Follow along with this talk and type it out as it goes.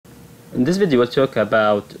In this video, we'll talk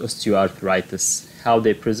about osteoarthritis, how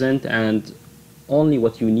they present, and only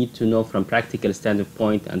what you need to know from practical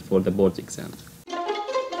standpoint and for the board exam.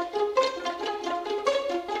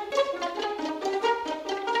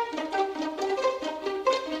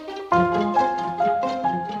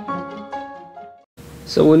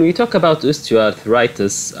 So when we talk about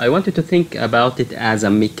osteoarthritis, I want you to think about it as a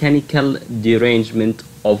mechanical derangement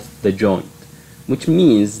of the joint, which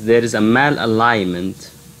means there is a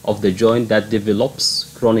malalignment of the joint that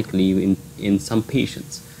develops chronically in some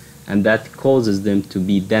patients, and that causes them to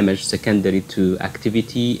be damaged secondary to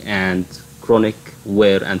activity and chronic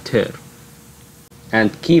wear and tear.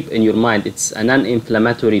 And keep in your mind, it's a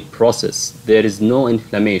non-inflammatory process. There is no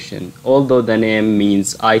inflammation. Although the name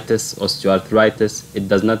means itis, osteoarthritis, it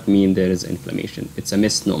does not mean there is inflammation. It's a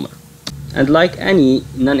misnomer. And like any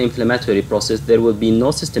non-inflammatory process, there will be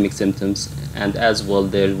no systemic symptoms, and as well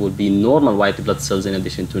there will be normal white blood cells in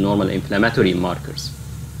addition to normal inflammatory markers.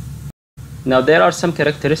 Now there are some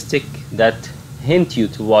characteristics that hint you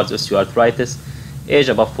towards osteoarthritis. Age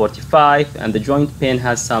above 45, and the joint pain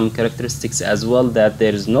has some characteristics as well, that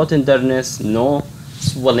there is no tenderness, no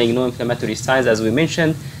swelling, no inflammatory signs as we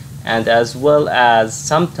mentioned, and as well as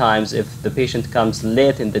sometimes if the patient comes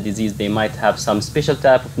late in the disease, they might have some special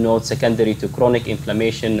type of nodes secondary to chronic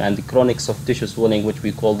inflammation and chronic soft tissue swelling, which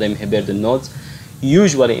we call them Heberden nodes,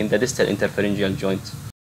 usually in the distal interpharyngeal joint.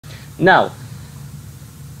 Now,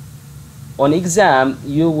 on exam,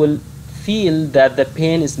 you will feel that the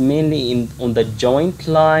pain is mainly on the joint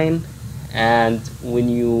line, and when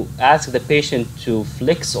you ask the patient to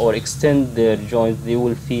flex or extend their joint, they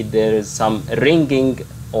will feel there is some ringing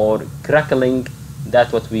or crackling,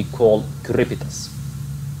 that's what we call crepitus.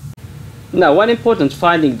 Now, one important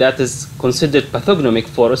finding that is considered pathognomic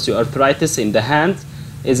for osteoarthritis in the hand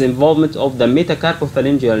is involvement of the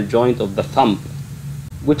metacarpopharyngeal joint of the thumb,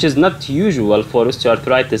 which is not usual for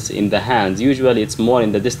osteoarthritis in the hands. Usually it's more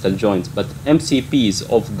in the distal joints, but MCPs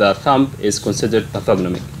of the thumb is considered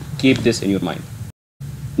pathognomic. Keep this in your mind.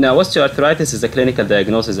 Now, osteoarthritis is a clinical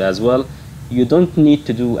diagnosis as well. You don't need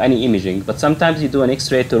to do any imaging, but sometimes you do an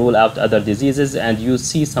X-ray to rule out other diseases and you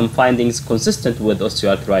see some findings consistent with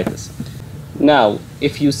osteoarthritis. Now,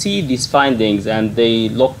 if you see these findings and they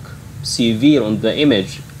look severe on the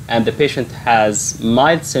image and the patient has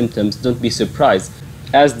mild symptoms, don't be surprised,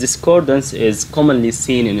 as discordance is commonly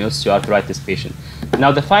seen in osteoarthritis patients.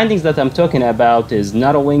 Now, the findings that I'm talking about is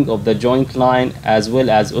narrowing of the joint line as well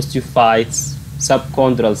as osteophytes,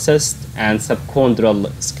 subchondral cyst, and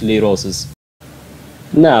subchondral sclerosis.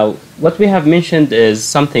 Now, what we have mentioned is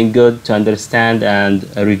something good to understand and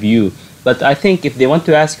review, but I think if they want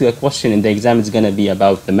to ask you a question in the exam, it's going to be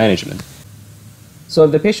about the management. So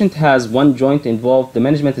if the patient has one joint involved, the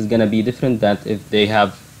management is going to be different than if they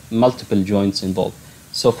have multiple joints involved.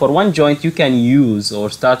 So for one joint, you can use or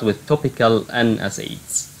start with topical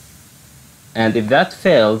NSAIDs. And if that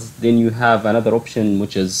fails, then you have another option,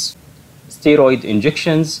 which is steroid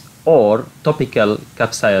injections or topical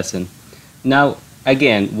capsaicin. Now,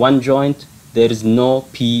 again, one joint, there is no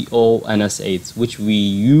PO NSAIDs, which we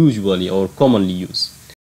usually or commonly use.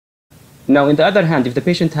 Now, on the other hand, if the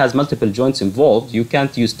patient has multiple joints involved, you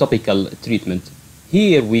can't use topical treatment.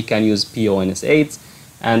 Here, we can use PO NSAIDs.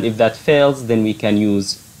 And if that fails, then we can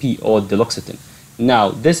use PO duloxetine. Now,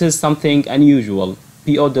 this is something unusual.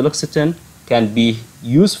 PO duloxetine can be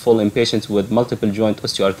useful in patients with multiple joint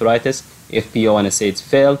osteoarthritis if PO NSAIDs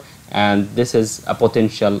fail, and this is a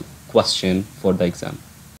potential question for the exam.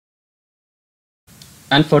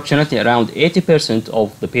 Unfortunately, around 80%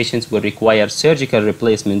 of the patients will require surgical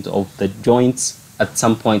replacement of the joints at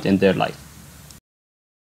some point in their life.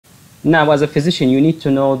 Now, as a physician, you need to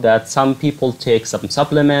know that some people take some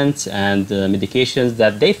supplements and medications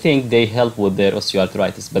that they think they help with their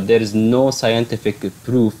osteoarthritis, but there is no scientific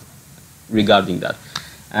proof regarding that.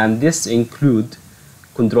 And this include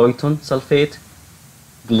chondroitin sulfate,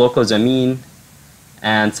 glucosamine,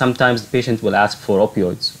 and sometimes the patient will ask for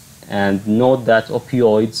opioids. And note that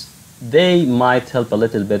opioids, they might help a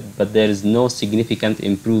little bit, but there is no significant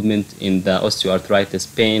improvement in the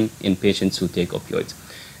osteoarthritis pain in patients who take opioids.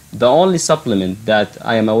 The only supplement that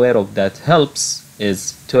I am aware of that helps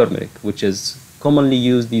is turmeric, which is commonly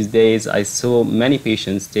used these days. I saw many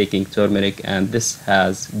patients taking turmeric, and this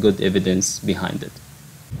has good evidence behind it.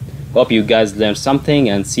 Hope you guys learned something,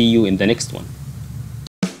 and see you in the next one.